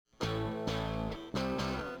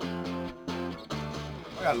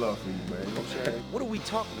I got love for you, man. You know what I'm saying? What are we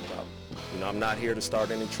talking about? You know, I'm not here to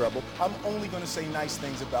start any trouble. I'm only going to say nice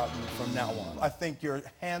things about you from now on. I think you're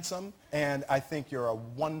handsome, and I think you're a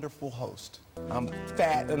wonderful host. I'm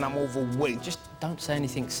fat and I'm overweight. Just don't say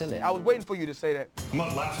anything silly. I was waiting for you to say that. I'm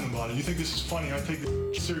not laughing about it. You think this is funny? I take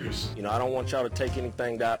it serious. You know, I don't want y'all to take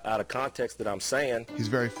anything out of context that I'm saying. He's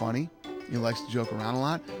very funny. He likes to joke around a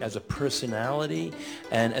lot. As a personality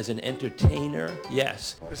and as an entertainer,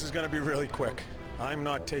 yes. This is going to be really quick. I'm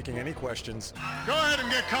not taking any questions. Go ahead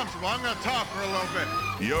and get comfortable. I'm going to talk for a little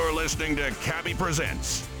bit. You're listening to Cabbie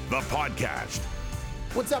Presents, the podcast.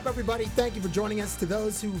 What's up, everybody? Thank you for joining us. To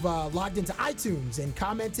those who've logged into iTunes and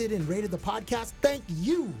commented and rated the podcast, thank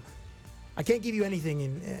you. I can't give you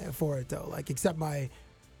anything for it, though, except my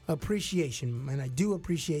appreciation, and I do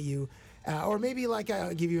appreciate you. Or maybe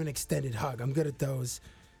I'll give you an extended hug. I'm good at those.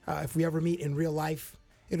 If we ever meet in real life,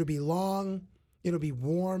 it'll be long, it'll be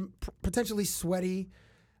warm, potentially sweaty,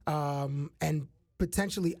 and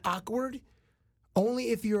potentially awkward. Only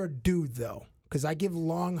if you're a dude, though, because I give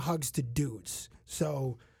long hugs to dudes.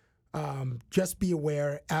 So just be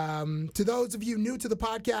aware. To those of you new to the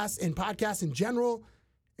podcast and podcasts in general,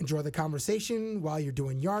 enjoy the conversation while you're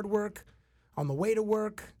doing yard work, on the way to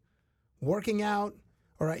work, working out,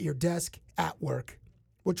 or at your desk at work.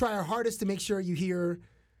 We'll try our hardest to make sure you hear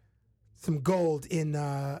some gold in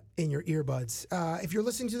your earbuds. If you're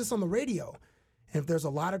listening to this on the radio, and if there's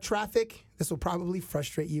a lot of traffic, this will probably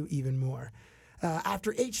frustrate you even more.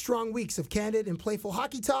 After 8 strong weeks of candid and playful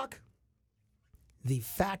hockey talk, the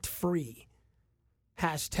fact-free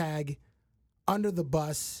hashtag under the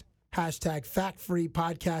bus hashtag fact-free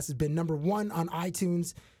podcast has been #1 on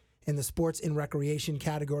iTunes in the sports and recreation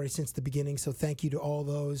category since the beginning. So thank you to all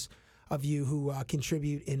those of you who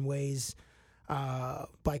contribute in ways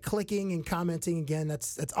by clicking and commenting. Again,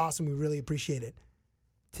 that's awesome. We really appreciate it.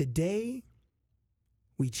 Today,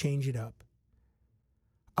 we change it up.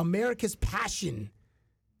 America's passion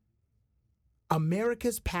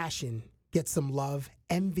gets some love,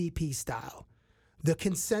 MVP style. The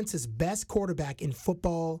consensus best quarterback in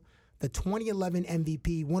football, the 2011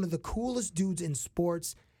 MVP, one of the coolest dudes in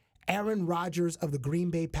sports, Aaron Rodgers of the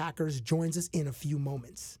Green Bay Packers, joins us in a few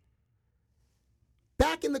moments.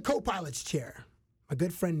 Back in the co-pilot's chair, my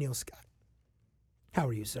good friend Neil Scott. How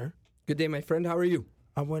are you, sir? Good day, my friend. How are you?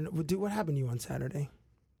 What happened to you on Saturday?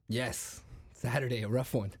 Yes, Saturday, a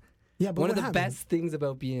rough one. Yeah, but one of the happened? best things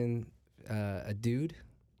about being a dude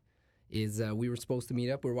is we were supposed to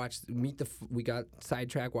meet up. We got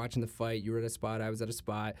sidetracked watching the fight. You were at a spot. I was at a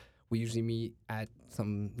spot. We usually meet at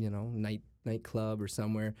some nightclub or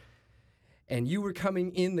somewhere. And you were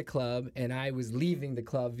coming in the club, and I was leaving the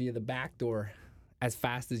club via the back door as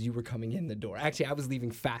fast as you were coming in the door. Actually, I was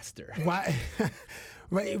leaving faster. Why?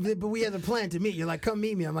 Right, but we had a plan to meet. You're like, come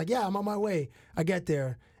meet me. I'm like, yeah, I'm on my way. I get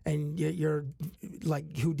there, and you're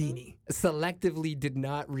like Houdini. Selectively did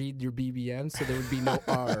not read your BBM, so there would be no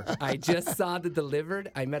R. I just saw the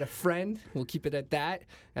delivered. I met a friend. We'll keep it at that.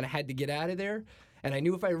 And I had to get out of there. And I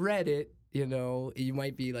knew if I read it, you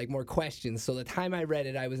might be more questions. So the time I read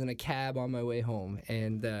it, I was in a cab on my way home.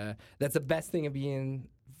 And that's the best thing of being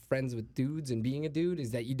friends with dudes and being a dude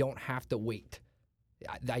is that you don't have to wait.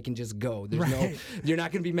 I can just go. There's you're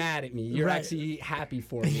not going to be mad at me. You're actually happy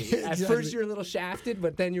for me. Exactly. At first you're a little shafted,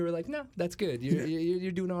 but then you were like, no, that's good.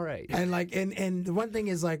 You're doing all right. And and the one thing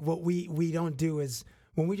is what we don't do is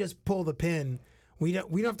when we just pull the pin, we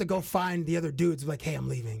don't have to go find the other dudes like, hey, I'm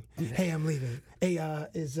leaving. Hey, I'm leaving. Hey,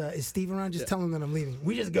 is Steve around? Just tell him that I'm leaving.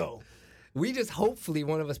 We just go. We just hopefully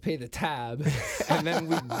one of us pay the tab, and then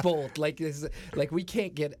we bolt.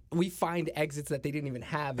 We find exits that they didn't even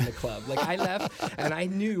have in the club. I left, and I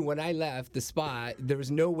knew when I left the spot, there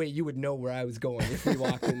was no way you would know where I was going if we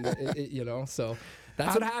walked in. So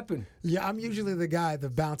that's what happened. Yeah, I'm usually the guy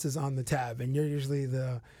that bounces on the tab, and you're usually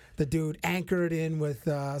the dude anchored in with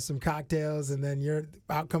some cocktails, and then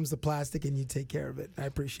out comes the plastic, and you take care of it. I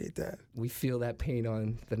appreciate that. We feel that pain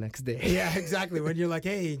on the next day. Yeah, exactly. When you're like,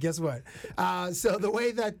 hey, guess what? So the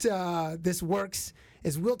way that this works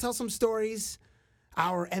is we'll tell some stories,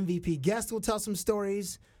 our MVP guest will tell some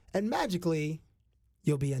stories, and magically,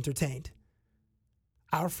 you'll be entertained.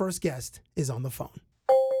 Our first guest is on the phone.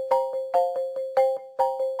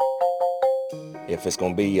 If it's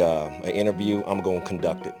going to be an interview, I'm going to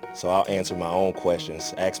conduct it. So I'll answer my own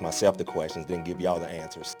questions, ask myself the questions, then give y'all the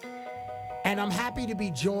answers. And I'm happy to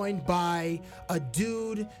be joined by a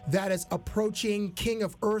dude that is approaching King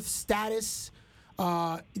of Earth status.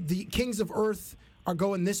 The Kings of Earth are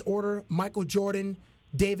going this order: Michael Jordan,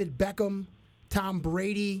 David Beckham, Tom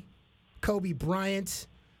Brady, Kobe Bryant,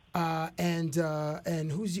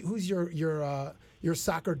 and who's your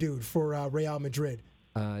soccer dude for Real Madrid?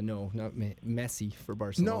 No, not Messi for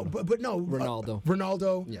Barcelona. No, but no. Ronaldo.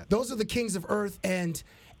 Ronaldo. Yeah. Those are the kings of Earth. And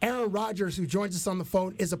Aaron Rodgers, who joins us on the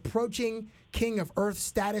phone, is approaching King of Earth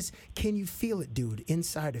status. Can you feel it, dude,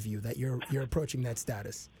 inside of you that you're approaching that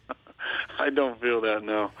status? I don't feel that,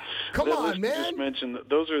 no. Come on, man. Just mentioned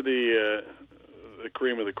those are the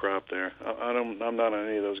cream of the crop there. I'm not on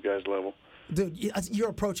any of those guys' level. Dude, you're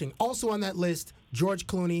approaching. Also on that list, George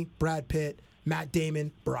Clooney, Brad Pitt, Matt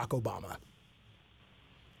Damon, Barack Obama.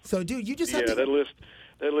 So, dude, you just have to... that list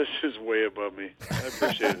is way above me. I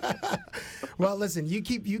appreciate it. Well, listen, you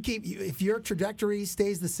keep. If your trajectory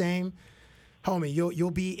stays the same, homie,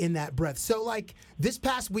 you'll be in that breath. So, like this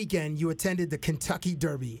past weekend, you attended the Kentucky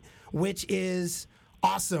Derby, which is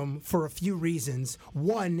awesome for a few reasons.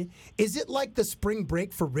 One, is it like the spring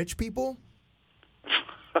break for rich people?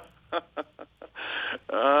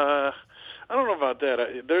 I don't know about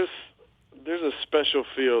that. There's a special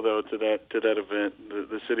feel though to that event.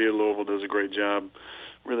 The city of Louisville does a great job,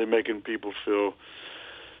 really making people feel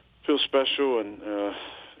special, and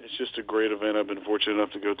it's just a great event. I've been fortunate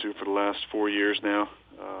enough to go to for the last 4 years now.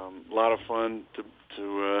 A lot of fun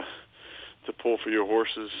to pull for your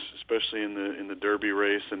horses, especially in the Derby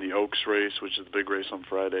race and the Oaks race, which is the big race on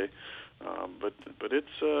Friday. But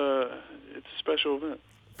it's a special event.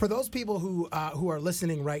 For those people who are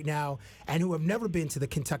listening right now and who have never been to the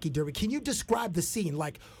Kentucky Derby, can you describe the scene?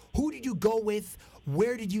 Like, who did you go with?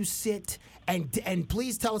 Where did you sit? And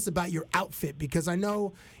please tell us about your outfit, because I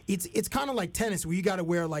know it's kind of like tennis where you got to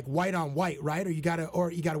wear like white on white, right? Or you got to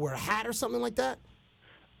wear a hat or something like that.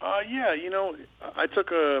 Yeah, I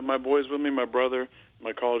took my boys with me, my brother,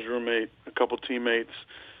 my college roommate, a couple teammates.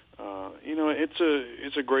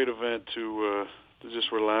 It's a great event to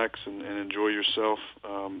just relax and enjoy yourself.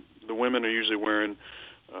 The women are usually wearing,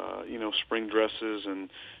 spring dresses and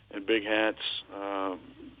big hats. The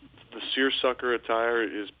seersucker attire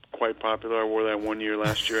is quite popular. I wore that 1 year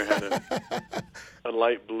last year. I had a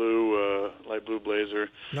light blue blazer.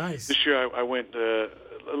 Nice. This year I went a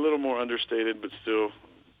little more understated, but still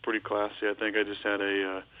pretty classy. I think I just had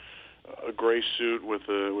a gray suit with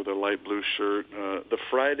a light blue shirt. The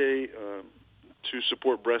Friday to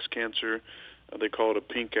support breast cancer, they call it a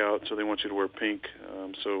pink out, so they want you to wear pink.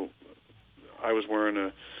 So I was wearing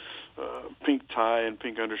a pink tie and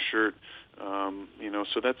pink undershirt.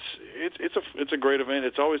 So it's a great event.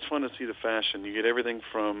 It's always fun to see the fashion. You get everything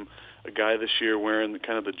from a guy this year wearing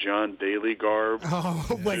kind of the John Daly garb.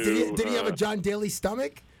 Oh, wait, did he have a John Daly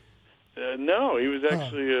stomach? No, he was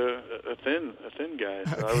actually a thin guy.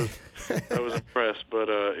 So I was impressed. But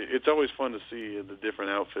it's always fun to see the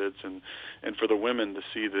different outfits, and for the women to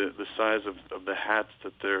see the size of the hats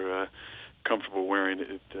that they're comfortable wearing.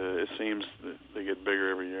 It seems that they get bigger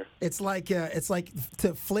every year. It's like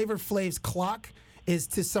to Flavor Flav's clock is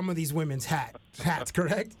to some of these women's hats,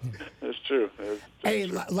 correct? That's true. Hey,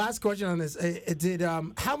 last question on this.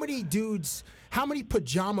 How many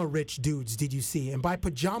pajama rich dudes did you see? And by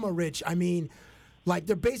pajama rich, I mean like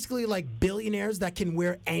they're basically like billionaires that can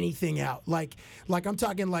wear anything out. Like I'm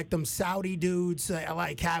talking like them Saudi dudes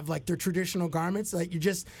like have like their traditional garments. Like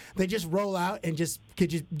they just roll out and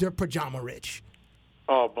they're pajama rich.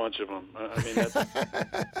 Oh, a bunch of them. I mean, it's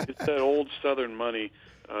that old Southern money,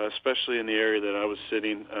 especially in the area that I was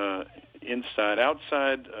sitting inside.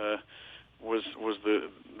 Outside was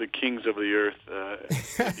the kings of the earth,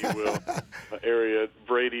 if you will, area.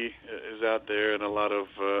 Brady is out there, and a lot of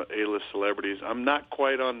A-list celebrities. I'm not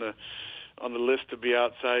quite on the list to be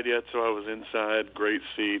outside yet, so I was inside. Great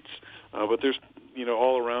seats, but there's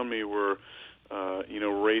all around me were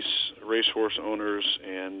racehorse owners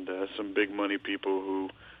and some big money people who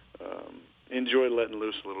enjoy letting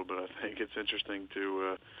loose a little bit. I think it's interesting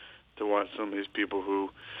to watch some of these people who,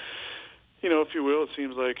 if you will, it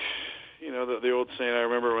seems like. The old saying, I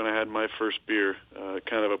remember when I had my first beer,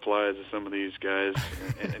 kind of applies to some of these guys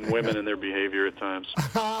and women and their behavior at times.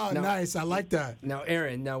 Oh, nice. I like that. Now,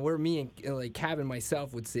 Aaron, where me and like Cabbie and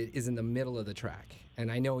myself would sit is in the middle of the track.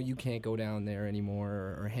 And I know you can't go down there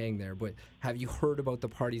anymore or hang there, but have you heard about the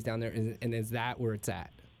parties down there, and is that where it's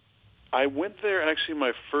at? I went there actually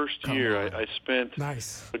my first year. I spent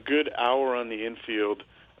a good hour on the infield.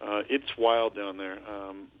 It's wild down there.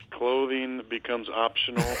 Clothing becomes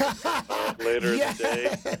optional later in the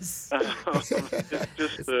day.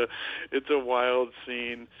 It's a wild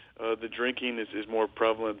scene. The drinking is more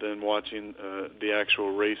prevalent than watching the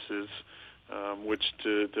actual races, which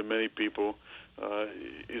to many people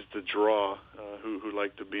is the draw who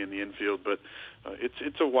like to be in the infield. But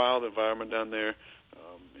it's a wild environment down there,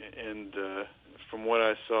 and from what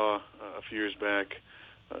I saw a few years back,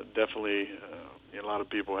 definitely a lot of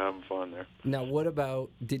people having fun there. Now, what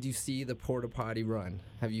about, did you see the porta potty run?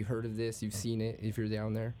 Have you heard of this? You've seen it if you're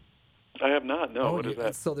down there? I have not. No, what is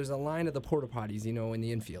that? So there's a line of the porta potties, in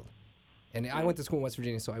the infield. And I went to school in West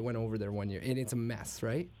Virginia, so I went over there one year. And it's a mess,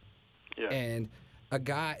 right? Yeah. And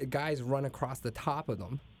guys run across the top of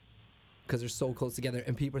them because they're so close together,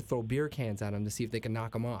 and people throw beer cans at them to see if they can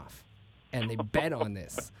knock them off. And they bet on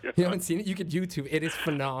this. You haven't seen it? You could YouTube. It is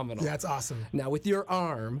phenomenal. That's awesome. Now, with your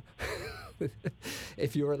arm,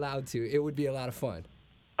 if you were allowed to, it would be a lot of fun.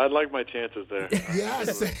 I'd like my chances there.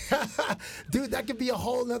 Yes. Dude, that could be a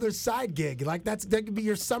whole nother side gig. Like that could be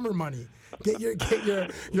your summer money. Get your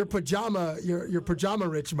pajama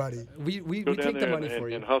rich money. We Go down take the there money and, for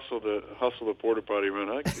you. and hustle the porta potty run.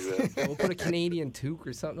 I can do that. We'll put a Canadian toque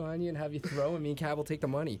or something on you and have you throw, and me and Cab will take the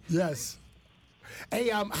money. Yes. Hey,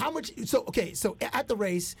 how much? So at the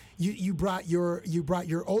race, you brought your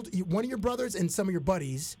one of your brothers and some of your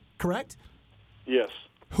buddies, correct? Yes.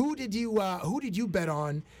 Who did you bet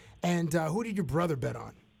on, and who did your brother bet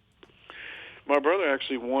on? My brother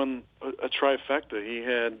actually won a trifecta. He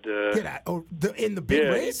had in the big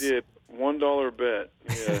race. Yeah, he did. $1 bet.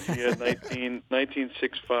 Yeah, he had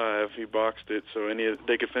 19.65. He boxed it, so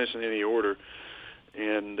they could finish in any order,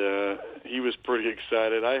 and he was pretty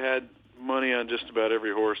excited. I had money on just about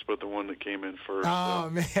every horse but the one that came in first. Oh,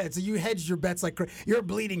 man. So you hedged your bets like crazy. You're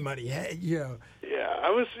bleeding money. Yeah,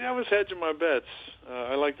 I was hedging my bets.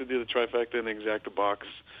 I like to do the trifecta and the exacta box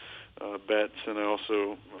bets, and I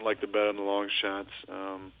also like to bet on the long shots.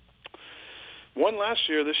 Won last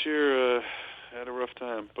year. This year had a rough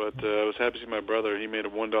time, but I was happy to see my brother. He made a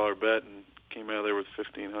 $1 bet and came out of there with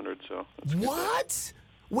 $1,500. So what?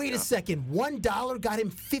 Wait a second. $1 got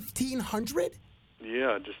him $1,500?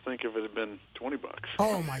 Yeah, just think if it had been $20.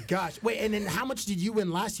 Oh my gosh! Wait, and then how much did you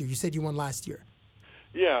win last year? You said you won last year.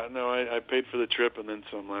 Yeah, no, I paid for the trip and then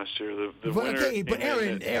some last year. The winner. Okay, but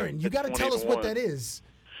Aaron, you got to tell us what that is.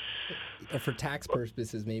 For tax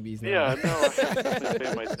purposes, maybe he's not. Yeah, no, I didn't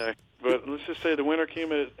pay my tax. But let's just say the winner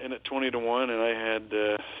came in at 20-1, and I had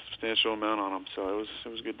a substantial amount on him, so it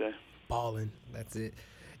was a good day. Ballin'. That's it.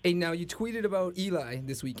 Hey, now you tweeted about Eli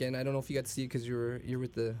this weekend. I don't know if you got to see it because you're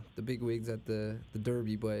with the big wigs at the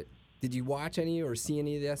Derby, but did you watch any or see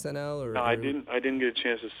any of the SNL? Or, no, I didn't get a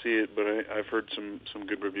chance to see it, but I've heard some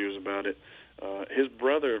good reviews about it. His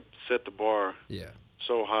brother set the bar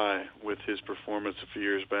so high with his performance a few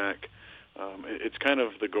years back. It's kind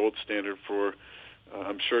of the gold standard for,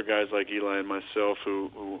 I'm sure, guys like Eli and myself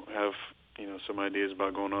who have some ideas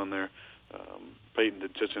about going on there. Peyton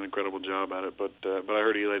did such an incredible job at it, but I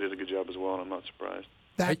heard Eli did a good job as well, and I'm not surprised.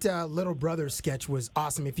 That little brother sketch was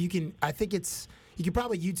awesome. If you can, I think you could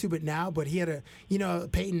probably YouTube it now. But he had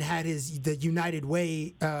Peyton had the United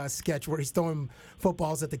Way sketch where he's throwing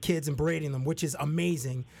footballs at the kids and berating them, which is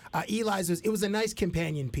amazing. Eli's it was a nice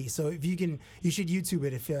companion piece. So if you can, you should YouTube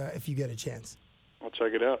it if you get a chance. I'll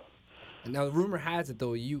check it out. Now the rumor has it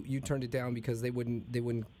though you turned it down because they wouldn't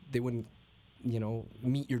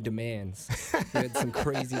meet your demands. You had some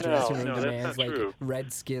crazy dressing room demands like true.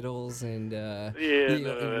 Red Skittles and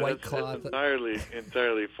White Cloth. That's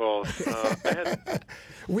entirely false.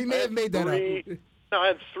 We may have made that up. No, I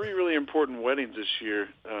had 3 really important weddings this year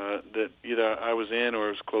that either I was in or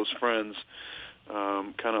was close friends,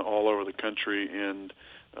 kind of all over the country, and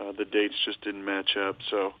the dates just didn't match up.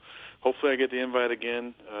 So hopefully I get the invite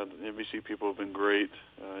again. The NBC people have been great.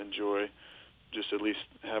 Enjoy just at least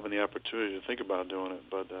having the opportunity to think about doing it.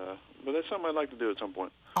 But that's something I'd like to do at some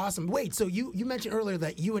point. Awesome. Wait, so you mentioned earlier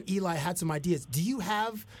that you and Eli had some ideas. Do you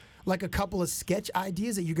have like a couple of sketch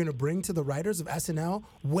ideas that you're going to bring to the writers of SNL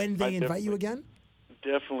when they invite you again?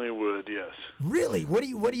 Definitely would, yes. Really? What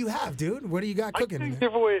do you have, dude? What do you got cooking? I can't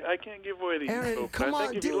give away the Aaron, info. come I on,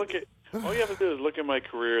 think if dude. you look at, all you have to do is look at my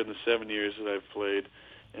career in the 7 years that I've played,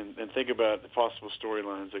 and think about the possible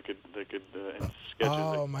storylines that could and sketches.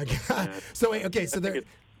 Oh my God! So wait, okay, so there's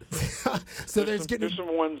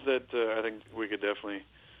some ones that I think we could definitely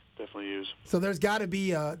use. So there's got to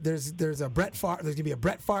be there's a Brett Favre. There's gonna be a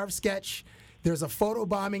Brett Favre sketch. There's a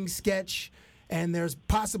photobombing sketch, and there's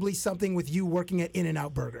possibly something with you working at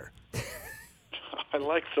In-N-Out Burger. I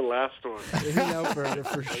like the last one. In-N-Out Burger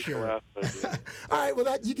for sure. All right,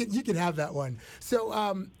 well you can have that one. So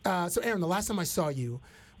Aaron, the last time I saw you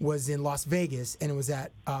was in Las Vegas, and it was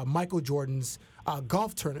at Michael Jordan's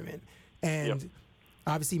golf tournament, and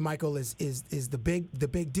obviously Michael is the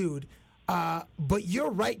big dude. But you're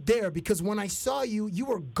right there because when I saw you, you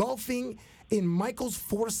were golfing in Michael's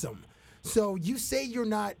foursome. So you say you're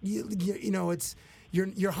not,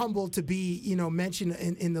 you're humbled to be, mentioned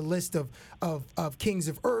in the list of kings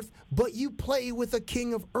of earth, but you play with a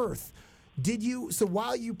king of earth. So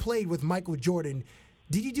while you played with Michael Jordan,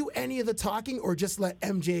 did you do any of the talking or just let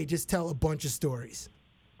MJ just tell a bunch of stories?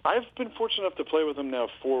 I've been fortunate enough to play with him now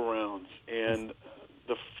 4 rounds, and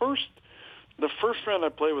the first round I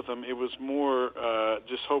played with him, it was more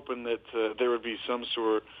just hoping that there would be some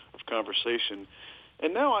sort of conversation.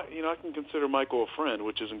 And now, I can consider Michael a friend,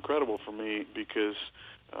 which is incredible for me because,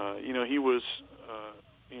 he was,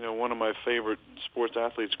 one of my favorite sports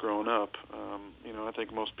athletes growing up. I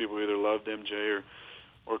think most people either loved MJ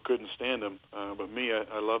or couldn't stand him. But me,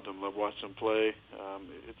 I loved him, loved watching him play.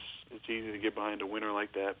 It's easy to get behind a winner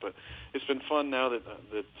like that. But it's been fun now that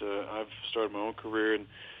I've started my own career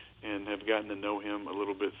and have gotten to know him a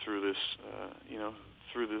little bit through this,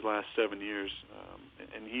 through the last 7 years.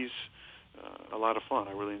 And he's a lot of fun.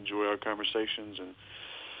 I really enjoy our conversations and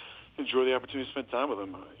enjoy the opportunity to spend time with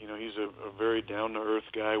him. He's a very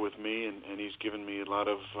down-to-earth guy with me, and he's given me a lot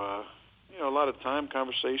of time,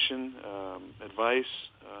 conversation, advice.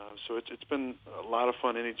 So it's been a lot of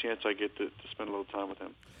fun any chance I get to spend a little time with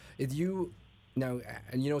him. If you now,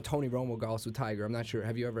 and Tony Romo golfs with Tiger. I'm not sure.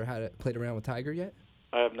 Have you ever played around with Tiger yet?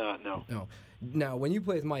 I have not. No. No. Now, when you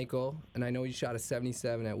play with Michael, and I know you shot a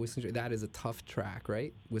 77 at Whistling Straits, that is a tough track,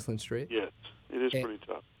 right? Whistling Straits. Yes, it is pretty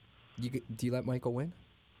tough. Do you let Michael win?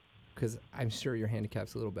 Because I'm sure your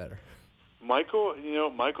handicap's a little better. Michael's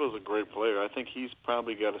a great player. I think he's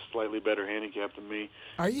probably got a slightly better handicap than me.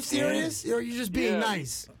 Are you serious? Or are you just being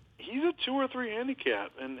nice? He's a 2 or 3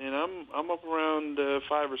 handicap, and I'm up around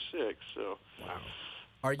 5 or 6. So. Wow.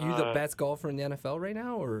 Are you the best golfer in the NFL right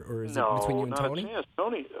now, or is it no, between you and not Tony? A chance.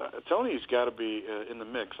 Tony's got to be in the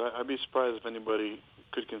mix. I'd be surprised if anybody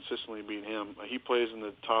could consistently beat him. He plays in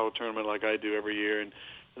the title tournament like I do every year, and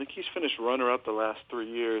I think he's finished runner-up the last 3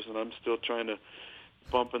 years, and I'm still trying to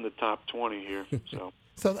bump in the top 20 here. So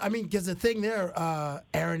because the thing there,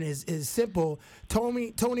 Aaron, is simple.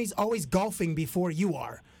 Tony's always golfing before you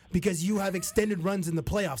are because you have extended runs in the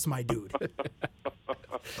playoffs, my dude.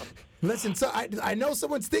 Listen, so I know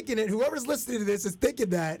someone's thinking it. Whoever's listening to this is thinking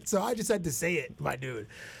that. So I just had to say it, my dude.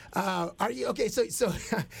 Are you okay? So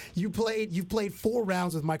you've played 4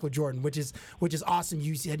 rounds with Michael Jordan, which is awesome.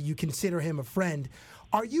 You said you consider him a friend.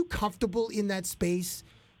 Are you comfortable in that space,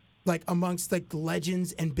 like amongst like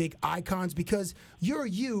legends and big icons? Because you're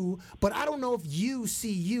you, but I don't know if you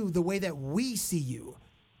see you the way that we see you.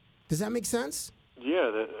 Does that make sense?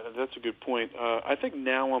 Yeah, that's a good point. I think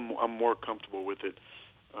now I'm more comfortable with it.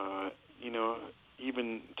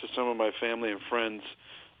 Even to some of my family and friends,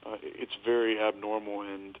 it's very abnormal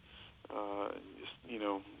and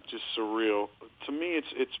just surreal. To me,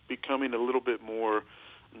 it's becoming a little bit more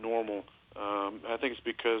normal. I think it's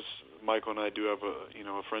because Michael and I do have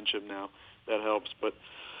a friendship now that helps. But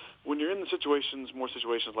when you're in more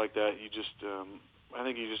situations like that, you just I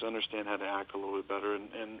think you just understand how to act a little bit better,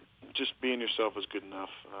 and just being yourself is good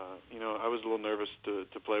enough. I was a little nervous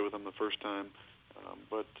to play with him the first time,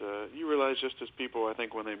 but you realize just as people, I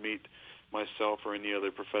think when they meet myself or any other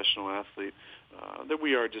professional athlete, that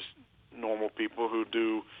we are just normal people who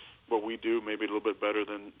do what we do maybe a little bit better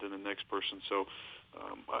than the next person. So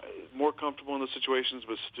more comfortable in the situations,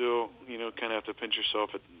 but still, kind of have to pinch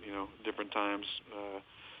yourself at, different times.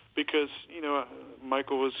 Because,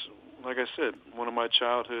 Michael was, like I said, one of my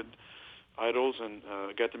childhood idols, and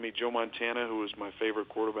got to meet Joe Montana, who was my favorite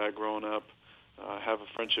quarterback growing up. Have a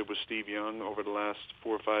friendship with Steve Young over the last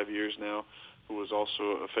 4 or 5 years now, who was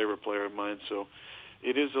also a favorite player of mine. So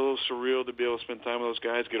it is a little surreal to be able to spend time with those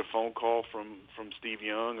guys, get a phone call from Steve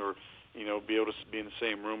Young, or be able to be in the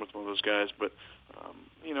same room with one of those guys. But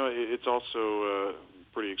it's also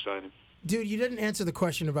pretty exciting. Dude, you didn't answer the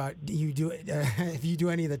question about if you do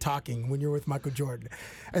any of the talking when you're with Michael Jordan.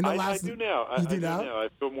 And I do now. You do now? now? I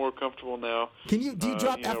feel more comfortable now. Do you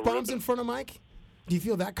drop F-bombs in front of Mike? Do you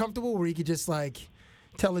feel that comfortable where you could just like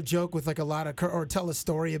tell a joke with like a lot of or tell a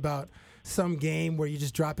story about some game where you're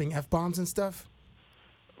just dropping F-bombs and stuff?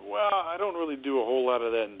 Well, I don't really do a whole lot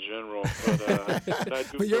of that in general, but I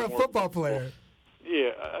do. But you're a football player.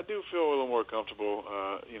 Yeah, I do feel a little more comfortable,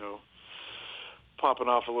 popping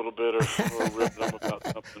off a little bit or ripping them about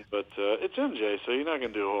something. But it's MJ, so you're not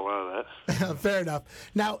going to do a whole lot of that. Fair enough.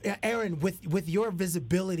 Now, Aaron, with your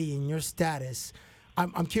visibility and your status,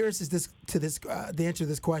 I'm curious the answer to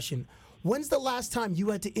this question. When's the last time you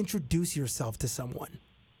had to introduce yourself to someone?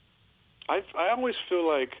 I always feel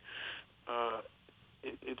like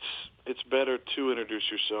it's better to introduce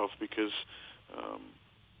yourself because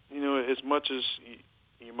as much as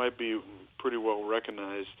you might be pretty well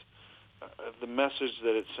recognized, the message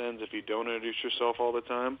that it sends if you don't introduce yourself all the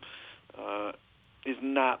time is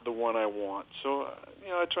not the one I want. So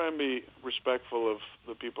I try and be respectful of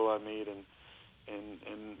the people I meet and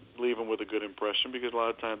and leave them with a good impression, because a lot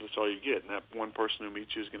of times that's all you get. And that one person who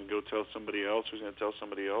meets you is going to go tell somebody else, who's going to tell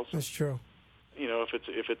somebody else. That's true.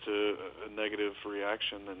 If it's a negative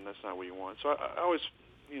reaction, then that's not what you want. So I always,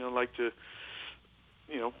 like to,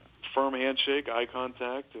 firm handshake, eye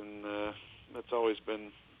contact, and that's always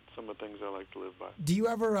been some of the things I like to live by. Do you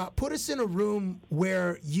ever put us in a room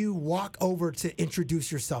where you walk over to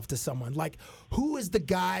introduce yourself to someone? Like, who is the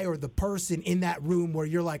guy or the person in that room where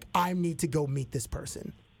you're like, I need to go meet this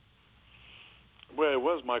person? Well, it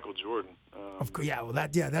was Michael Jordan. Of course, yeah. Well,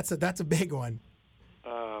 that's a big one.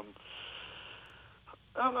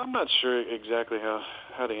 I'm not sure exactly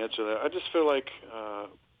how to answer that. I just feel like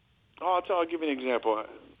I'll give you an example.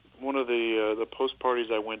 One of the post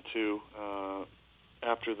parties I went to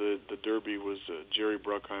after the Derby was Jerry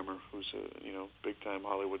Bruckheimer, who's a big time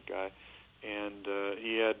Hollywood guy, and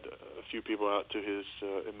he had a few people out to his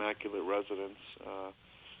immaculate residence,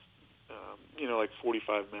 like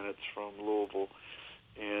 45 minutes from Louisville,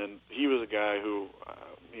 and he was a guy who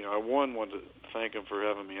I wanted to thank him for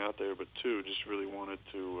having me out there, but two, just really wanted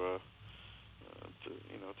to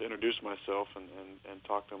introduce myself and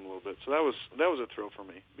talk to him a little bit. So that was a thrill for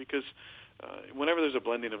me, because whenever there's a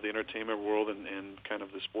blending of the entertainment world and kind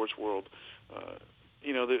of the sports world,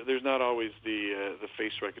 there's not always the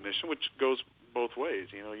face recognition, which goes both ways.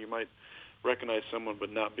 You might recognize someone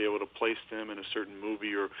but not be able to place them in a certain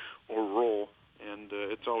movie or role, and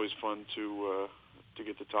it's always fun to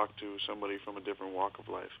get to talk to somebody from a different walk of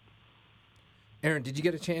life. Aaron, did you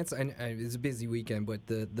get a chance? It was a busy weekend, but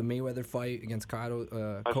the Mayweather fight against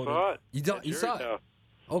Cotto. I saw it. You saw it?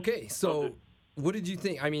 Okay, so what did you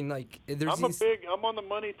think? I mean, there's I'm on the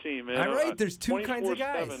money team, man. All right, there's two kinds of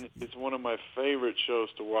guys. 24/7 is one of my favorite shows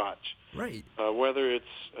to watch. Right. Whether it's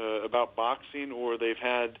about boxing or they've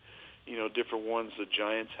had, different ones. The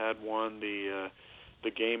Giants had one. The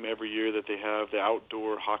game every year that they have, the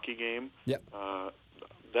outdoor hockey game. Yep.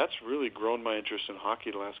 That's really grown my interest in hockey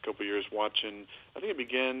the last couple of years, watching. I think it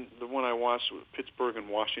began, the one I watched, Pittsburgh and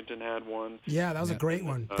Washington had one. Yeah, that was a great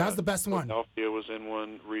one. That was the best one. Philadelphia was in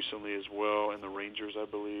one recently as well, and the Rangers, I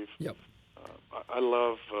believe. Yep. I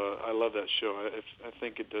love that show. I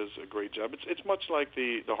think it does a great job. It's much like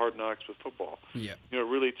the Hard Knocks with football. Yeah. It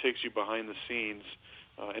really takes you behind the scenes,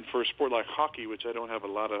 and for a sport like hockey, which I don't have a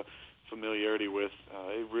lot of familiarity with,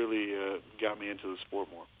 it really got me into the sport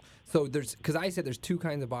more. So because I said there's two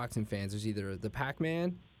kinds of boxing fans. There's either the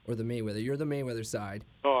Pac-Man or the Mayweather. You're the Mayweather side.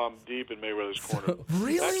 Oh, I'm deep in Mayweather's corner.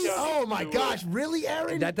 Really? Oh my gosh! Really,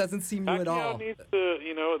 Aaron? That doesn't seem you at all. Pacquiao needs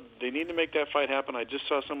to, they need to make that fight happen. I just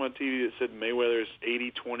saw someone on TV that said Mayweather's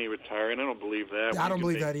 80-20 retiring. I don't believe that. I don't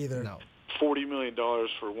believe that either. No. $40 million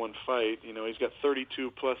for one fight. He's got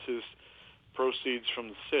 32 plus his proceeds from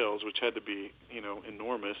the sales, which had to be,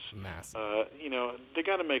 enormous. Massive. They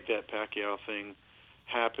got to make that Pacquiao thing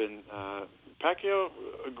happen. Pacquiao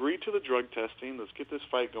agreed to the drug testing. Let's get this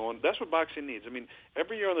fight going. That's what boxing needs. I mean,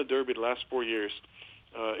 every year on the Derby the last 4 years,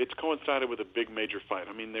 it's coincided with a big major fight.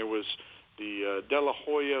 I mean, there was the De La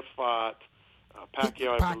Hoya fought,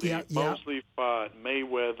 Pacquiao, I believe, Mosley fought,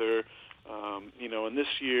 Mayweather, and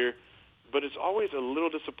this year. But it's always a little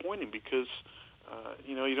disappointing because,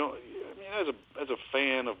 you don't. I mean, as a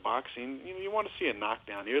fan of boxing, you want to see a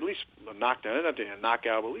knockdown here, at least a knockdown. Not a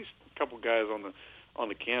knockout, but at least a couple guys on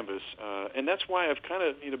the canvas, and that's why I've kind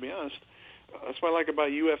of, to be honest, that's what I like about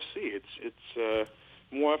UFC. It's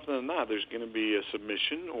more often than not, there's going to be a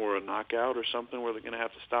submission or a knockout or something where they're going to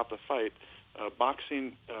have to stop the fight.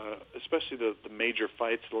 Boxing, especially the major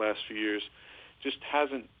fights the last few years, just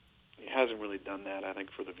hasn't really done that, I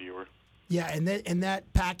think, for the viewer. Yeah, and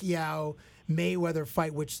that Pacquiao Mayweather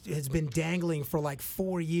fight, which has been dangling for like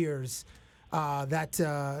 4 years. That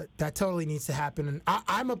totally needs to happen. And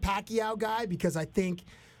I'm a Pacquiao guy because I think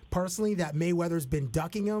personally that Mayweather's been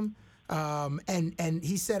ducking him. And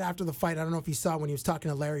he said after the fight, I don't know if you saw when he was talking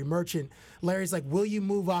to Larry Merchant, Larry's like, will you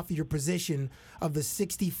move off of your position of the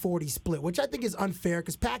 60-40 split, which I think is unfair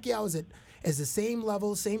because Pacquiao is the same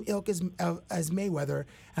level, same ilk as Mayweather,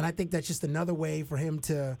 and I think that's just another way for him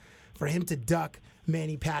to duck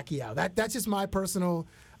Manny Pacquiao. That's just my personal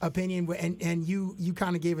opinion, and you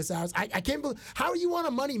kind of gave us ours. I can't believe, how are you on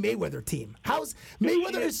a Money Mayweather team? How's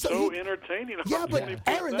Mayweather is so entertaining. Yeah, but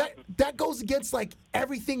Aaron, that goes against like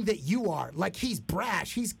everything that you are. Like he's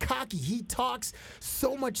brash, he's cocky, he talks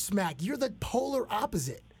so much smack. You're the polar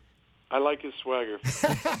opposite. I like his swagger.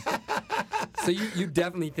 So you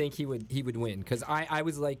definitely think he would win? Because I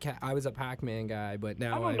was a Pac-Man guy, but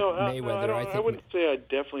now I'm Mayweather. I wouldn't say I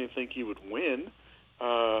definitely think he would win.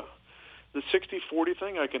 The 60-40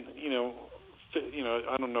 thing, I can,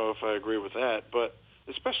 I don't know if I agree with that, but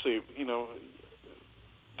especially,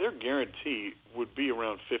 their guarantee would be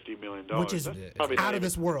around $50 million. Which is probably out of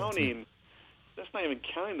this world. That's not even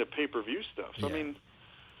counting the pay-per-view stuff. So, Yeah. I mean,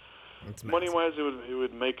 It's money-wise, it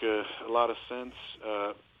would make a lot of sense.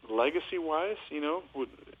 Legacy-wise, he's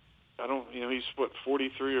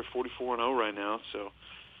 43 or 44-0 right now. So,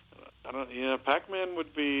 Pac-Man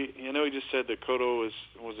would be. He just said that Cotto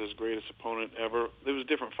was his greatest opponent ever. It was a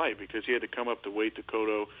different fight because he had to come up to weight to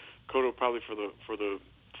Cotto. Cotto probably for the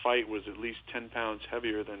fight was at least 10 pounds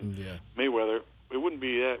heavier than Mayweather. It wouldn't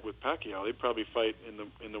be that with Pacquiao. They'd probably fight in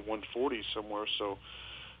the 140s somewhere. So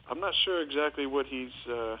I'm not sure exactly what he's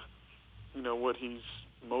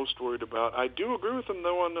most worried about. I do agree with him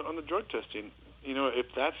though on the drug testing. If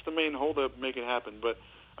that's the main holdup, make it happen. But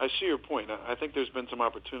I see your point. I think there's been some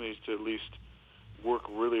opportunities to at least work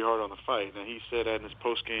really hard on the fight. Now he said in his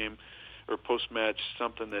post-game or post-match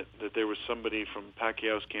something that there was somebody from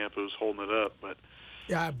Pacquiao's camp who was holding it up, but.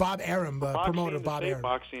 Yeah, Bob Arum, promoter Bob Arum.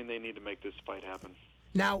 Boxing, they need to make this fight happen.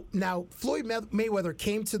 Now, Floyd Mayweather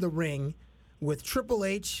came to the ring with Triple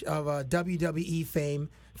H of WWE fame,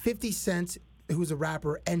 50 Cent, who's a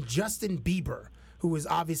rapper, and Justin Bieber, who is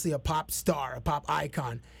obviously a pop star, a pop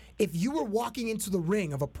icon. If you were walking into the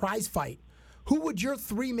ring of a prize fight, who would your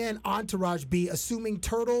three-man entourage be, assuming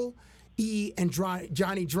Turtle, E, and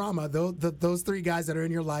Johnny Drama, those three guys that are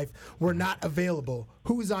in your life, were not available?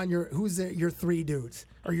 Who's your three dudes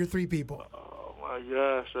or your three people? Oh my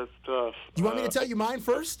gosh, that's tough. You want me to tell you mine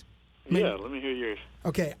first? Yeah, let me hear yours.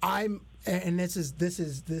 Okay, this is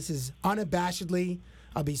unabashedly.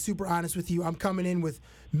 I'll be super honest with you. I'm coming in with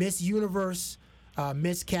Miss Universe,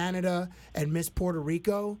 Miss Canada, and Miss Puerto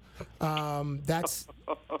Rico.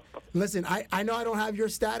 Listen, I know I don't have your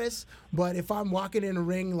status, but if I'm walking in a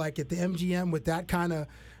ring like at the MGM with that kind of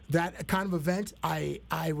event,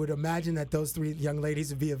 I would imagine that those three young ladies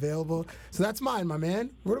would be available. So that's mine, my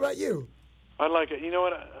man. What about you? I like it. You know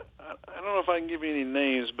what? I don't know if I can give you any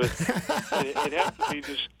names, but it has to be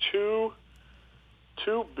just two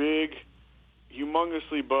big,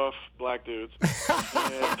 humongously buff black dudes.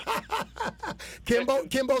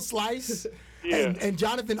 Kimbo Slice and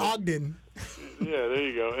Jonathan Ogden. Yeah, there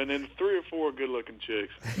you go. And then 3 or 4 good-looking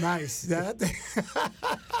chicks. Nice.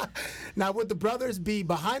 Now, would the brothers be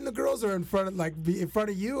behind the girls or in front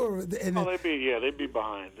of you, or? They'd be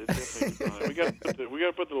behind. They'd definitely be behind. We got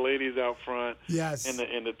to put the ladies out front. Yes. And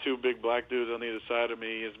the 2 big black dudes on either side of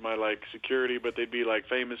me is my security, but they'd be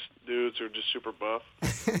famous dudes who are just super buff.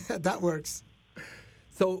 That works.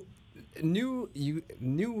 So, new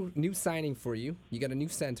signing for you. You got a new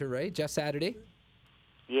center, right? Jeff Saturday.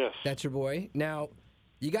 Yes. That's your boy. Now,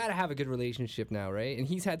 you got to have a good relationship now, right? And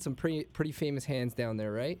he's had some pretty famous hands down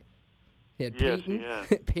there, right? He had Peyton,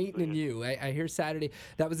 Peyton and you. I hear Saturday,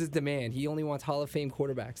 that was his demand. He only wants Hall of Fame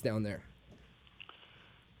quarterbacks down there.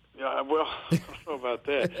 Yeah, well, I don't know about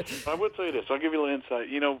that. I would say this. I'll give you a little insight.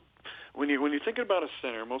 When you're thinking about a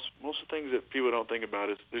center, most of the things that people don't think about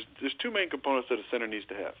is there's 2 main components that a center needs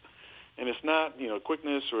to have. And it's not,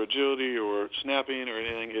 quickness or agility or snapping or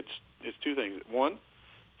anything. It's 2 things. One,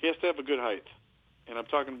 he has to have a good height, and I'm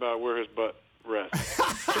talking about where his butt rests. It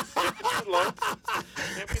can't be too low. It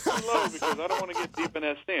can't be too low because I don't want to get deep in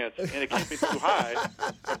that stance, and it can't be too high.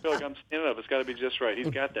 I feel like I'm standing up. It's got to be just right. He's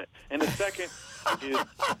got that. And the second is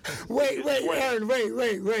wait, Aaron,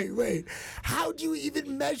 wait. How do you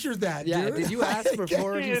even measure that? Yeah, dude? did you ask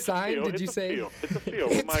before he signed? Did you say? It's a feel.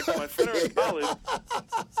 My center in college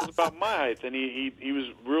was about my height, and he was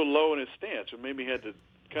real low in his stance, or maybe he had to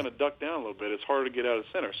kind of duck down a little bit. It's harder to get out of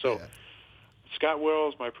center. So Scott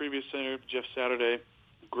Wells, my previous center, Jeff Saturday,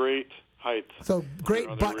 great height. So great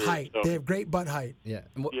butt rear. height. They have great butt height. Yeah.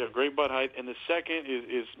 Yeah, great butt height. And the second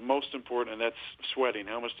is most important, and that's sweating.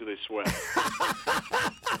 How much do they sweat?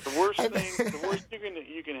 The worst thing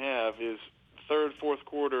you can have is third, fourth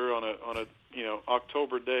quarter on a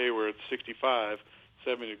October day where it's 65,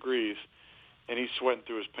 70 degrees. And he's sweating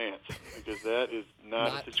through his pants because that is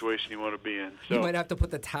not a situation you want to be in. So, you might have to put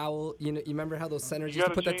the towel. You remember how those centers used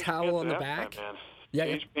to put the towel on the back? Man. Yeah,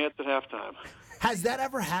 change pants at halftime. Has that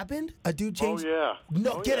ever happened? A dude changed? Oh yeah.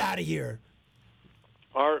 No, get out of here.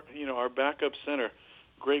 Our backup center,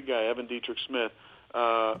 great guy, Evan Dietrich Smith.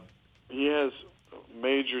 He has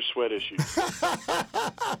major sweat issues.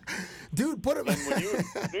 Dude, put him. And when you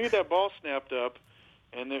get that ball snapped up,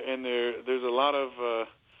 and there's a lot of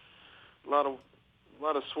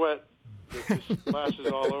sweat that just splashes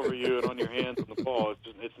all over you and on your hands and the ball.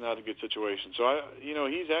 It's not a good situation. So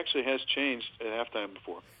he's actually has changed at halftime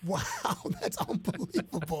before. Wow, that's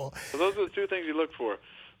unbelievable. So those are the 2 things you look for: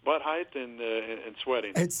 butt height and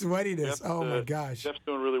sweating. And sweatiness. My gosh. Jeff's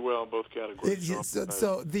doing really well in both categories.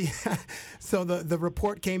 So the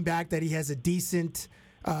report came back that he has a decent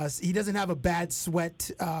He doesn't have a bad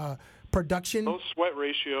sweat production. Low sweat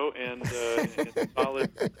ratio and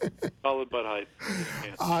solid butt height.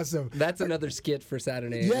 Yeah. Awesome. That's another skit for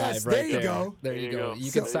Saturday Night Yes, Live right there you go. There you go.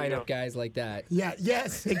 You can sign up guys like that. Yeah.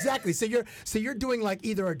 Yes. Exactly. So you're doing like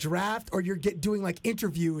either a draft or you're doing like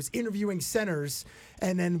interviewing centers,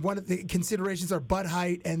 and then one of the considerations are butt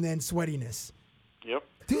height and then sweatiness. Yep.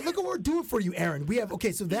 Dude, look what we're doing for you, Aaron. We have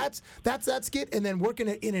so that's that skit, and then working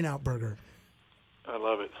at In-N-Out Burger. I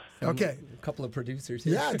love it. Okay. A couple of producers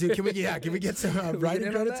here. Yeah, dude. Can we get some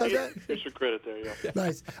writing credits on that? Here's your credit there. Yeah.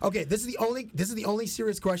 Nice. Okay, this is the only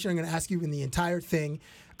serious question I'm going to ask you in the entire thing.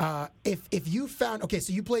 If you found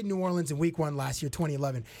so you played New Orleans in Week 1 last year,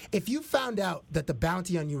 2011. If you found out that the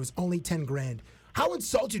bounty on you was only $10,000, how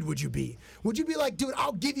insulted would you be? Would you be like, dude,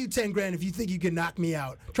 I'll give you $10,000 if you think you can knock me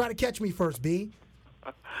out? Try to catch me first, B.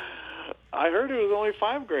 I heard it was only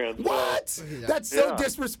 $5,000. So. What? That's so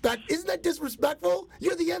disrespectful. Isn't that disrespectful?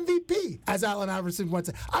 You're the MVP, as Allen Iverson once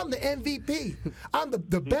said. I'm the MVP. I'm the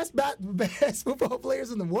best football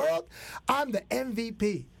players in the world. I'm the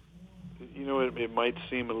MVP. You know, it might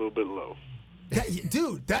seem a little bit low.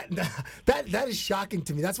 Dude, that is shocking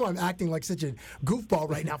to me. That's why I'm acting like such a goofball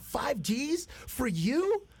right now. 5 G's for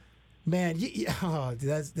you? Man,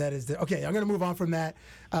 that is okay. I'm going to move on from that.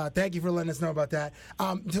 Thank you for letting us know about that.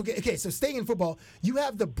 Okay, so staying in football, you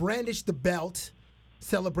have the brandish the belt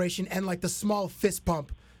celebration and like the small fist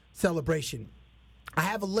pump celebration. I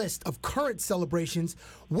have a list of current celebrations.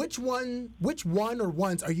 Which one or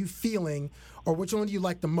ones are you feeling, or which one do you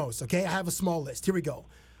like the most? Okay, I have a small list. Here we go.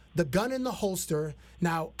 The gun in the holster.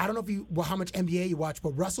 Now, I don't know how much NBA you watch,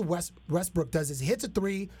 but Russell Westbrook does this. He hits a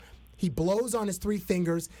three. He blows on his 3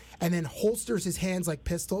 fingers and then holsters his hands like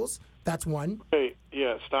pistols. That's one. Hey,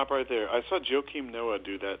 yeah, stop right there. I saw Joakim Noah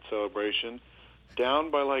do that celebration, down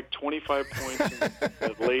by like 25 points in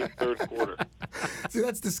the late third quarter. See,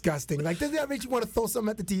 that's disgusting. Like, doesn't that make you want to throw something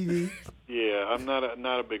at the TV? Yeah, I'm not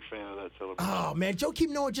a big fan of that celebration. Oh man, Joakim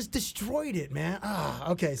Noah just destroyed it, man.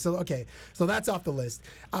 Okay, so that's off the list.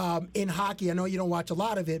 In hockey, I know you don't watch a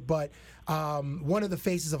lot of it, but one of the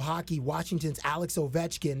faces of hockey, Washington's Alex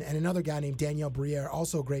Ovechkin, and another guy named Daniel Briere,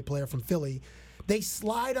 also a great player from Philly, they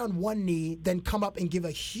slide on one knee, then come up and give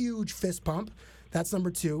a huge fist pump. That's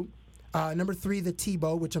number 2. Number 3, the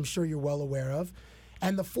Tebow, which I'm sure you're well aware of.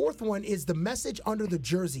 And the 4th one is the message under the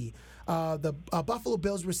jersey. The Buffalo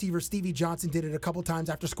Bills receiver Stevie Johnson did it a couple times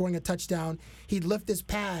after scoring a touchdown. He'd lift his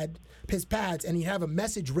pads, and he'd have a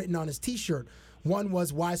message written on his T-shirt. One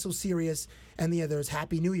was, "Why so serious?" and the other is,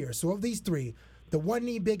 "Happy New Year." So of these 3, the one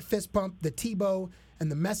knee big fist pump, the Tebow,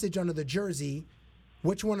 and the message under the jersey,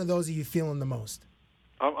 which one of those are you feeling the most?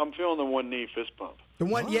 I'm feeling the one knee fist pump. The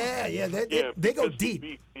one, they go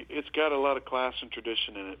deep. It's got a lot of class and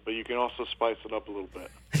tradition in it, but you can also spice it up a little bit.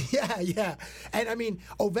 Yeah. And I mean,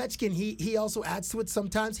 Ovechkin, he also adds to it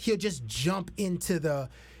sometimes. He'll just jump into the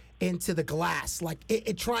glass, like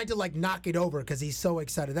trying to like knock it over because he's so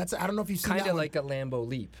excited. I don't know if you've seen that. Kind of like a Lambo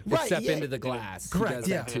leap, except into the glass. Correct.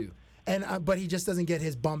 He does that too. And but he just doesn't get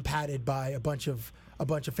his bum patted by a bunch of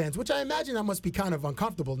fans, which I imagine that must be kind of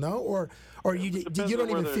uncomfortable, no? Or you don't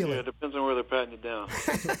even feel it. Yeah, it depends on where they're patting you down.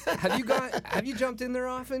 Have you jumped in there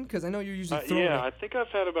often? Because I know you're usually throwing I think I've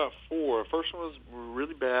had about 4. First one was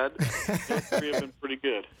really bad. The other 3 have been pretty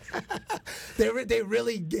good. They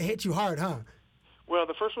really hit you hard, huh? Well,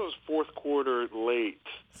 the first one was 4th quarter late.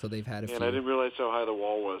 So they've had a few. And I didn't realize how high the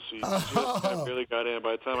wall was. So you just kind of barely got in.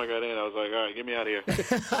 By the time I got in, I was like, all right, get me out of here.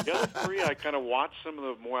 The other 3, I kind of watched some of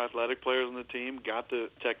the more athletic players on the team, got the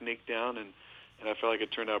technique down, and I felt like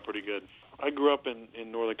it turned out pretty good. I grew up in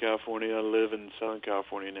Northern California. I live in Southern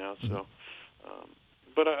California now. So,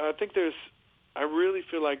 but I think I really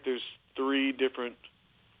feel like there's 3 different,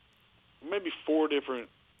 maybe 4 different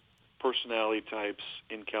personality types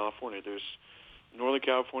in California. There's Northern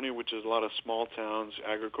California, which is a lot of small towns,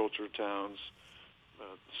 agriculture towns,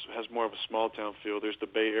 has more of a small town feel. There's the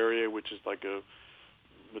Bay Area, which is like a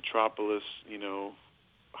metropolis,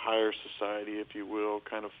 higher society, if you will,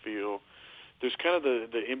 kind of feel. There's kind of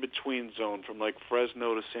the in-between zone from like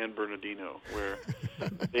Fresno to San Bernardino, where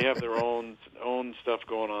they have their own stuff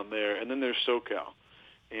going on there. And then there's SoCal.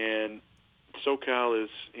 And SoCal is,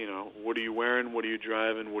 what are you wearing, what are you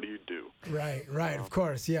driving, what do you do? Right, of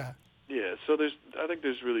course, yeah. Yeah, so I think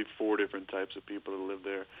there's really 4 different types of people that live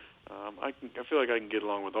there. I feel like I can get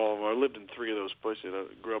along with all of them. I lived in 3 of those places. I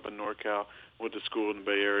grew up in NorCal, went to school in the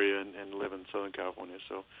Bay Area, and live in Southern California.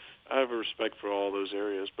 So I have a respect for all those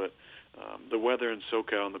areas. But the weather in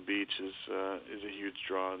SoCal on the beach is a huge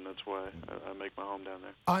draw, and that's why I make my home down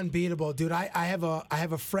there. Unbeatable, dude. I have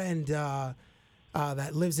a friend.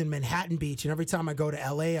 that lives in Manhattan Beach, and every time I go to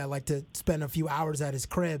L.A., I like to spend a few hours at his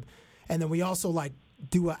crib. And then we also like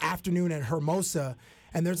do an afternoon at Hermosa,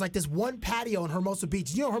 and there's like this one patio in Hermosa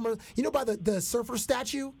Beach. You know by the surfer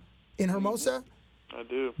statue in Hermosa? I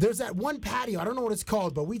do. There's that one patio. I don't know what it's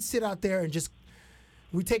called, but we'd sit out there and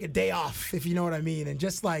we take a day off, if you know what I mean, and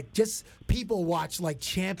just people watch like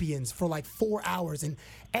champions for like 4 hours, and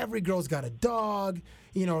every girl's got a dog,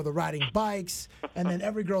 you know, they're riding bikes, and then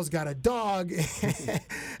every girl's got a dog,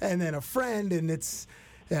 and then a friend, and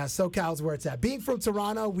SoCal's where it's at. Being from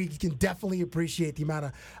Toronto, we can definitely appreciate the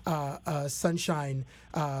amount of sunshine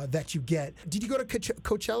that you get. Did you go to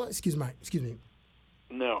Coachella? Excuse me.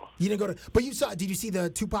 No. You didn't go to, but did you see the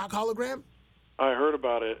Tupac hologram? I heard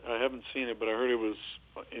about it. I haven't seen it, but I heard it was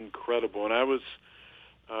incredible. And I was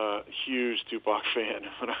a huge Tupac fan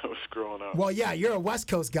when I was growing up. Well, yeah, you're a West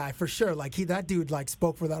Coast guy for sure. Like that dude like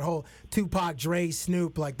spoke for that whole Tupac, Dre,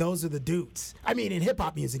 Snoop. Like those are the dudes. I mean, in hip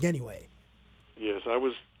hop music anyway. Yes, I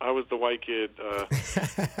was the white kid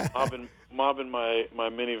mobbing my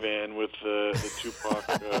minivan with the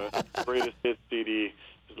Tupac greatest hit CD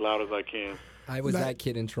as loud as I can. I was that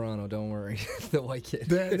kid in Toronto. Don't worry, the white kid.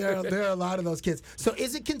 There are a lot of those kids. So,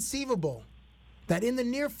 is it conceivable that in the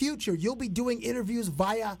near future you'll be doing interviews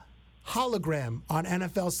via hologram on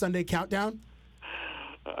NFL Sunday Countdown?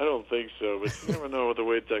 I don't think so, but you never know the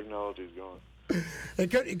way technology's going.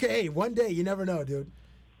 Hey, one day you never know, dude.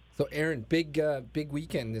 So, Aaron, big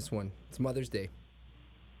weekend. This one. It's Mother's Day.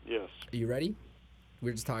 Yes. Are you ready?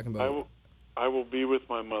 We were just talking about. I will be with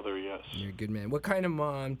my mother, yes. You're a good man. What kind of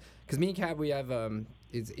mom? Because me and Cab, we have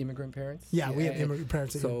is immigrant parents. Yeah, we have immigrant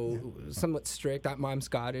parents. So somewhat strict. Mom's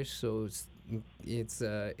Scottish, so it's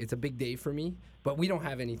a big day for me. But we don't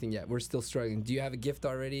have anything yet. We're still struggling. Do you have a gift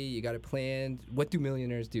already? You got it planned? What do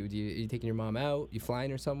millionaires do? Are you taking your mom out? You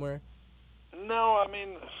flying her somewhere? No, I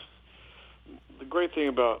mean, the great thing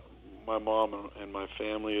about my mom and my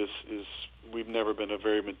family is we've never been a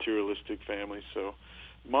very materialistic family, so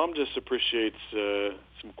Mom just appreciates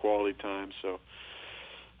some quality time. So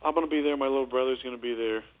I'm going to be there. My little brother's going to be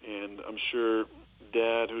there, and I'm sure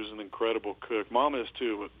Dad, who's an incredible cook, Mom is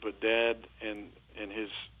too, but Dad and his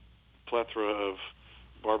plethora of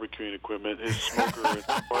barbecuing equipment, his smoker and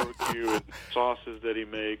barbecue and sauces that he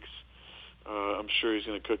makes, I'm sure he's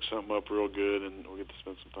going to cook something up real good, and we'll get to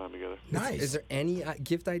spend some time together. Nice. Is there any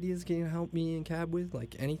gift ideas can you help me and Cab with?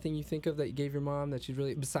 Like anything you think of that you gave your mom that she'd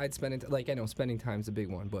really, besides spending, I know spending time's a big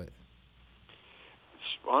one, but.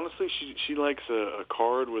 Honestly, she likes a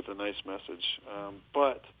card with a nice message,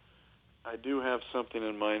 but I do have something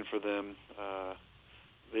in mind for them.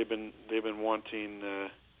 They've been wanting to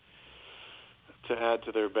add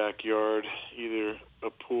to their backyard either a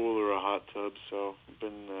pool or a hot tub. So I've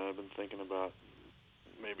been thinking about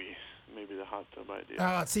maybe the hot tub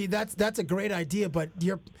idea. See, that's a great idea, but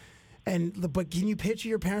can you picture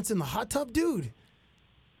your parents in the hot tub, dude?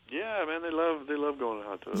 Yeah, man, they love going to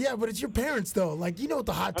hot tubs. Yeah, but it's your parents though. Like, you know what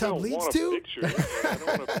the hot tub leads to? I don't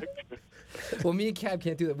want a picture. Well, me and Cab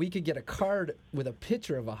can't do that. We could get a card with a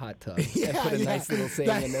picture of a hot tub and put a nice little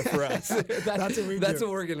saying in there for us. That's what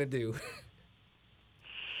we're gonna do.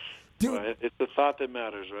 Dude, it's the thought that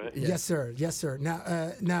matters, right? Yes, sir. Yes, sir.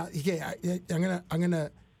 Now, okay, I'm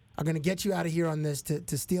gonna get you out of here on this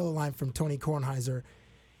to steal a line from Tony Kornheiser.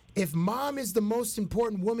 If mom is the most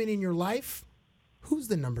important woman in your life, who's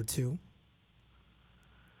the number two?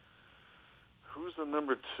 Who's the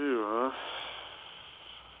number two, huh?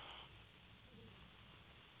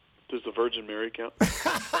 Does the Virgin Mary count?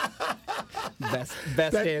 best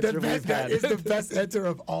answer we've had. That is the best answer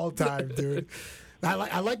of all time, dude.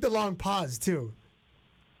 I like the long pause too.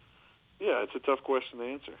 Yeah, it's a tough question to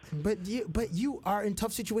answer. But you are in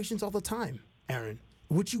tough situations all the time, Aaron.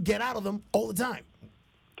 Which you get out of them all the time.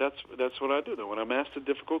 That's what I do though. When I'm asked a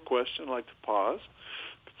difficult question, I like to pause,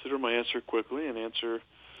 consider my answer quickly, and answer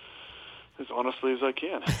as honestly as I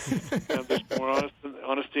can. There's more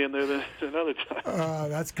honesty in there than other times.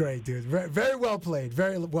 That's great, dude. Very, very well played.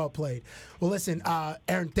 Very well played. Well, listen,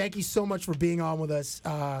 Aaron, thank you so much for being on with us.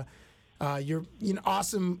 You're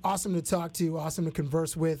awesome to talk to, awesome to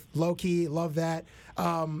converse with. Low key, love that.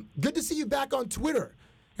 Good to see you back on Twitter,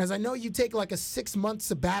 as I know you take like a 6-month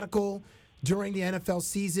sabbatical during the NFL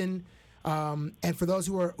season. And for those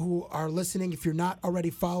who are listening, if you're not already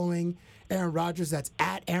following Aaron Rodgers, that's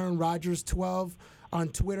at Aaron Rodgers 12 on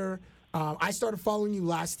Twitter. I started following you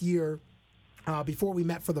last year before we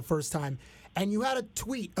met for the first time, and you had a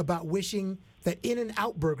tweet about wishing that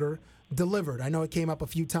In-N-Out Burger delivered. I know it came up a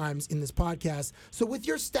few times in this podcast. So with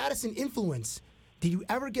your status and influence, did you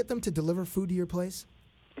ever get them to deliver food to your place?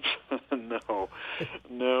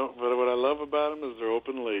 No. But what I love about them is they're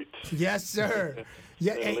open late. Yes, sir.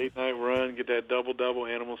 Yeah, That late night run, get that double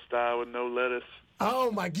animal style with no lettuce.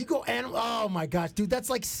 Oh my! You go animal. Oh my gosh, dude, that's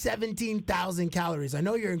like 17,000 calories. I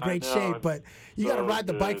know you're in great shape, but you got to ride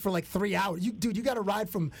the bike for like 3 hours. You got to ride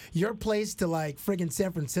from your place to like friggin'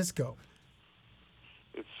 San Francisco.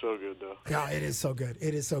 It's so good, though. Yeah, it is so good.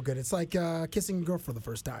 It is so good. It's like kissing a girl for the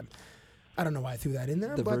first time. I don't know why I threw that in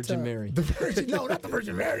there. The Virgin Mary. The Virgin, no, not the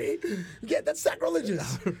Virgin Mary. That's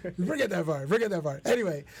sacrilegious. Forget that part.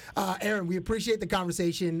 Anyway, Aaron, we appreciate the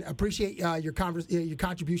conversation. Appreciate your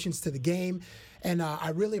contributions to the game, and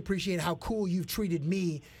I really appreciate how cool you've treated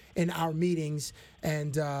me in our meetings.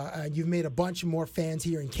 And you've made a bunch more fans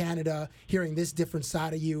here in Canada, hearing this different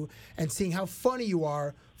side of you, and seeing how funny you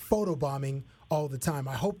are photobombing all the time.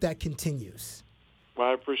 I hope that continues. Well,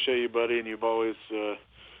 I appreciate you, buddy, and you've always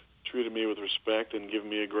treated me with respect and given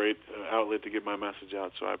me a great outlet to get my message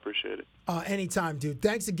out, so I appreciate it. Anytime, dude.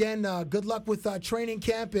 Thanks again. Good luck with training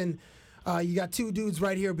camp, and you got two dudes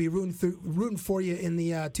right here be rooting for you in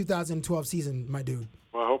the 2012 season, my dude.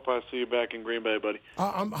 Well, I hope I see you back in Green Bay, buddy.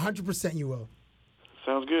 I'm 100% you will.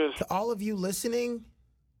 Sounds good. To all of you listening,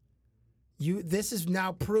 this is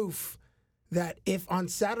now proof that if on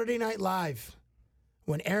Saturday Night Live,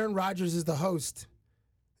 when Aaron Rodgers is the host,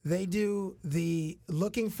 they do the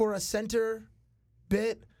looking for a center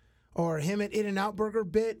bit or him at In-N-Out Burger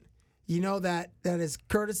bit, you know that is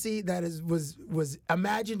courtesy, was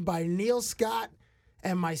imagined by Neil Scott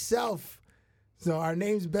and myself. So our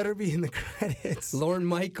names better be in the credits. Lorne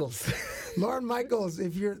Michaels. Lorne Michaels,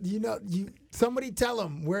 if somebody tell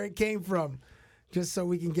him where it came from, just so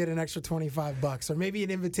we can get an extra $25 or maybe an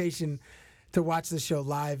invitation to watch the show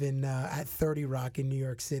live at 30 Rock in New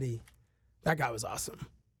York City. That guy was awesome.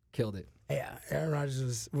 Killed it. Yeah, Aaron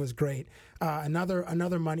Rodgers was great.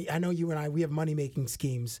 Another money. I know you and I, we have money-making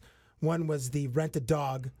schemes. One was the rent a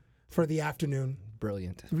dog for the afternoon.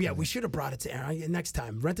 Brilliant. Yeah, we should have brought it to Aaron next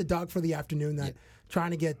time. Rent a dog for the afternoon.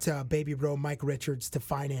 Trying to get baby bro Mike Richards to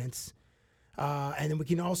finance. And then we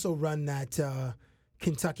can also run that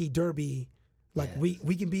Kentucky Derby. Like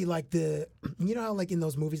we can be like you know how like in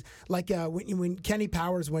those movies, like when Kenny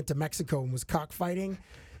Powers went to Mexico and was cockfighting,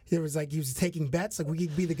 there was like he was taking bets. Like we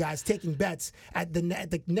could be the guys taking bets at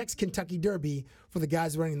the next Kentucky Derby for the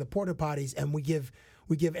guys running the porta potties, and we give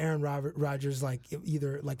Aaron Rodgers like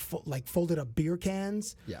either like folded up beer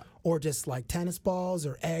cans, or just like tennis balls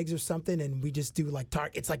or eggs or something, and we just do like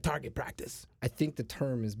it's like target practice. I think the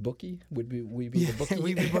term is bookie. Would we be the bookie?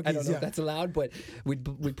 We'd be bookies, I don't know if that's allowed, but we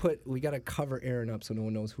got to cover Aaron up so no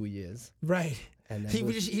one knows who he is. Right. And he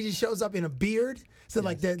just shows up in a beard, so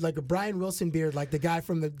like a Brian Wilson beard, like the guy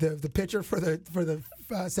from the pitcher for the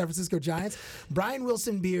San Francisco Giants. Brian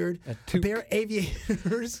Wilson beard, a pair of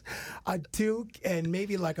aviators, a toque, and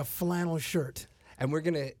maybe like a flannel shirt. And we're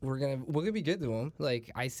gonna be good to him.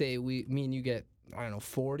 Like I say, me and you get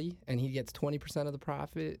 40, and he gets 20% of the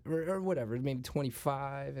profit, or whatever, maybe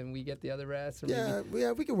 25, and we get the other rest. Or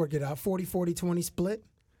yeah, we can work it out. 40-40-20 split.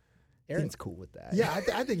 Aaron's cool with that. Yeah,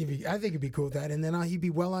 I think he'd be cool with that, and then he'd be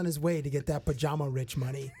well on his way to get that pajama rich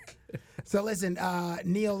money. So listen,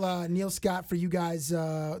 Neil Scott, for you guys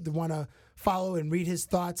that want to follow and read his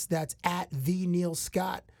thoughts, that's at the Neil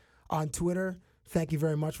Scott on Twitter. Thank you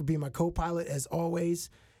very much for being my co-pilot as always.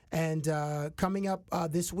 And coming up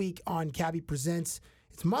this week on Cabbie Presents,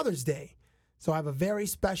 it's Mother's Day, so I have a very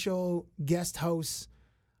special guest host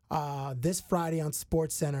this Friday on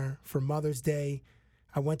SportsCenter for Mother's Day.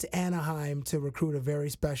 I went to Anaheim to recruit a very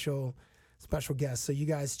special guest. So you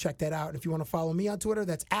guys check that out. If you want to follow me on Twitter,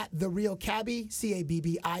 that's at TheRealCabbie,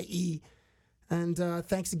 Cabbie. And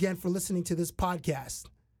thanks again for listening to this podcast.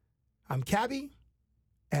 I'm Cabbie,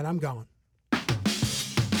 and I'm gone.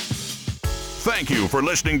 Thank you for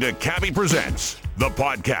listening to Cabbie Presents, the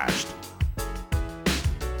podcast.